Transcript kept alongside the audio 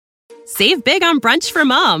Save big on brunch for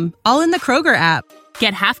mom, all in the Kroger app.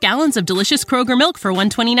 Get half gallons of delicious Kroger milk for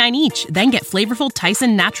 $1.29 each. Then get flavorful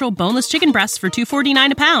Tyson natural boneless chicken breasts for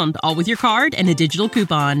 $2.49 a pound, all with your card and a digital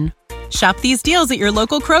coupon. Shop these deals at your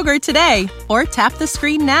local Kroger today, or tap the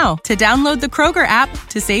screen now to download the Kroger app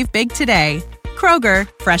to save big today. Kroger,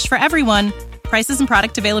 fresh for everyone. Prices and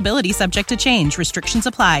product availability subject to change. Restrictions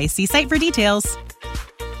apply. See site for details.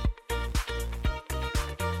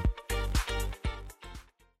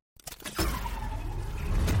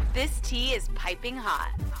 This tea is piping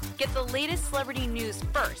hot. Get the latest celebrity news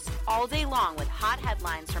first all day long with hot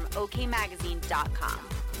headlines from okmagazine.com.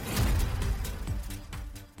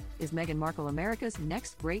 Is Meghan Markle America's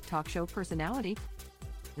next great talk show personality?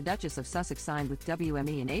 The Duchess of Sussex signed with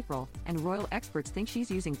WME in April, and royal experts think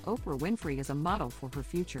she's using Oprah Winfrey as a model for her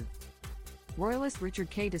future. Royalist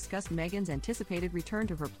Richard Kay discussed Meghan's anticipated return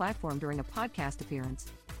to her platform during a podcast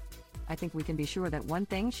appearance. I think we can be sure that one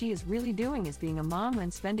thing she is really doing is being a mom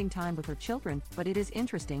and spending time with her children, but it is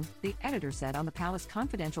interesting, the editor said on the Palace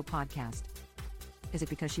Confidential podcast. Is it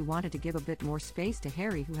because she wanted to give a bit more space to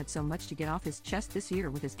Harry, who had so much to get off his chest this year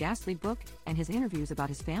with his ghastly book and his interviews about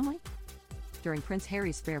his family? During Prince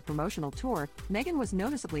Harry's fair promotional tour, Meghan was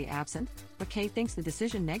noticeably absent, but Kay thinks the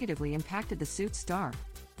decision negatively impacted the Suits star.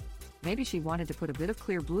 Maybe she wanted to put a bit of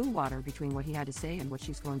clear blue water between what he had to say and what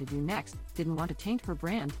she's going to do next, didn't want to taint her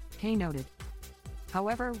brand, Kay noted.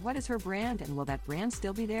 However, what is her brand, and will that brand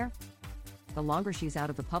still be there? The longer she's out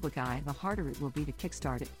of the public eye, the harder it will be to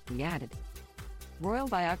kickstart it, he added. Royal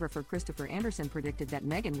biographer Christopher Anderson predicted that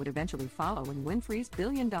Meghan would eventually follow in Winfrey's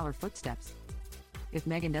billion-dollar footsteps. If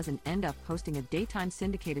Meghan doesn't end up hosting a daytime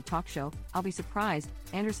syndicated talk show, I'll be surprised,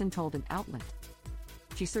 Anderson told an outlet.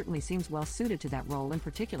 She certainly seems well-suited to that role in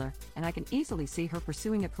particular, and I can easily see her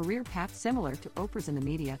pursuing a career path similar to Oprah's in the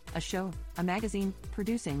media, a show, a magazine,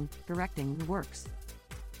 producing, directing the works.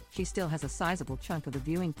 She still has a sizable chunk of the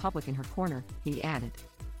viewing public in her corner, he added.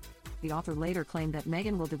 The author later claimed that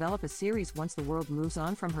Meghan will develop a series once the world moves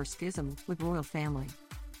on from her schism with royal family.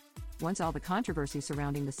 Once all the controversy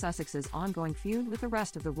surrounding the Sussexes' ongoing feud with the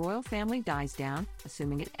rest of the royal family dies down,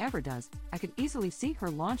 assuming it ever does, I could easily see her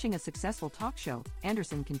launching a successful talk show,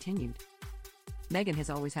 Anderson continued. Meghan has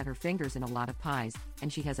always had her fingers in a lot of pies,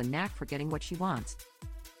 and she has a knack for getting what she wants.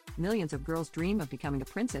 Millions of girls dream of becoming a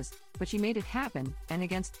princess, but she made it happen, and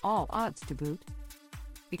against all odds to boot.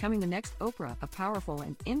 Becoming the next Oprah, a powerful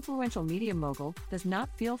and influential media mogul, does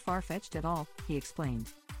not feel far-fetched at all, he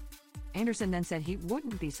explained. Anderson then said he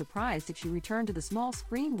wouldn't be surprised if she returned to the small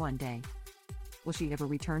screen one day. Will she ever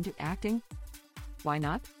return to acting? Why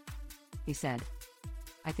not? He said.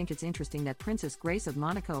 I think it's interesting that Princess Grace of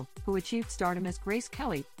Monaco, who achieved stardom as Grace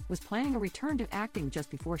Kelly, was planning a return to acting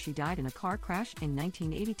just before she died in a car crash in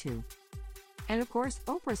 1982. And of course,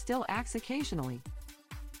 Oprah still acts occasionally.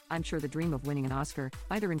 I'm sure the dream of winning an Oscar,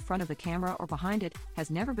 either in front of the camera or behind it,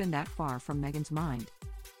 has never been that far from Meghan's mind.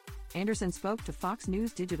 Anderson spoke to Fox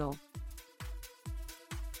News Digital.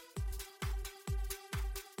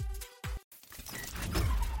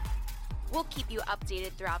 We'll keep you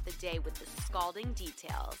updated throughout the day with the scalding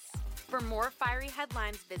details. For more fiery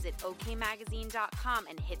headlines, visit okmagazine.com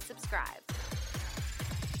and hit subscribe.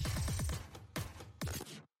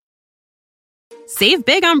 Save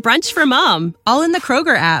big on brunch for mom, all in the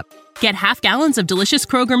Kroger app. Get half gallons of delicious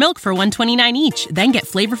Kroger milk for $1.29 each. Then get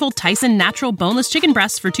flavorful Tyson natural boneless chicken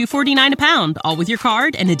breasts for $2.49 a pound, all with your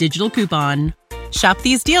card and a digital coupon. Shop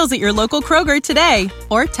these deals at your local Kroger today,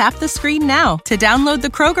 or tap the screen now to download the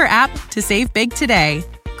Kroger app to save big today.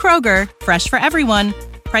 Kroger, fresh for everyone.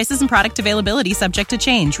 Prices and product availability subject to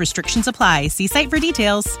change. Restrictions apply. See site for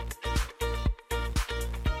details.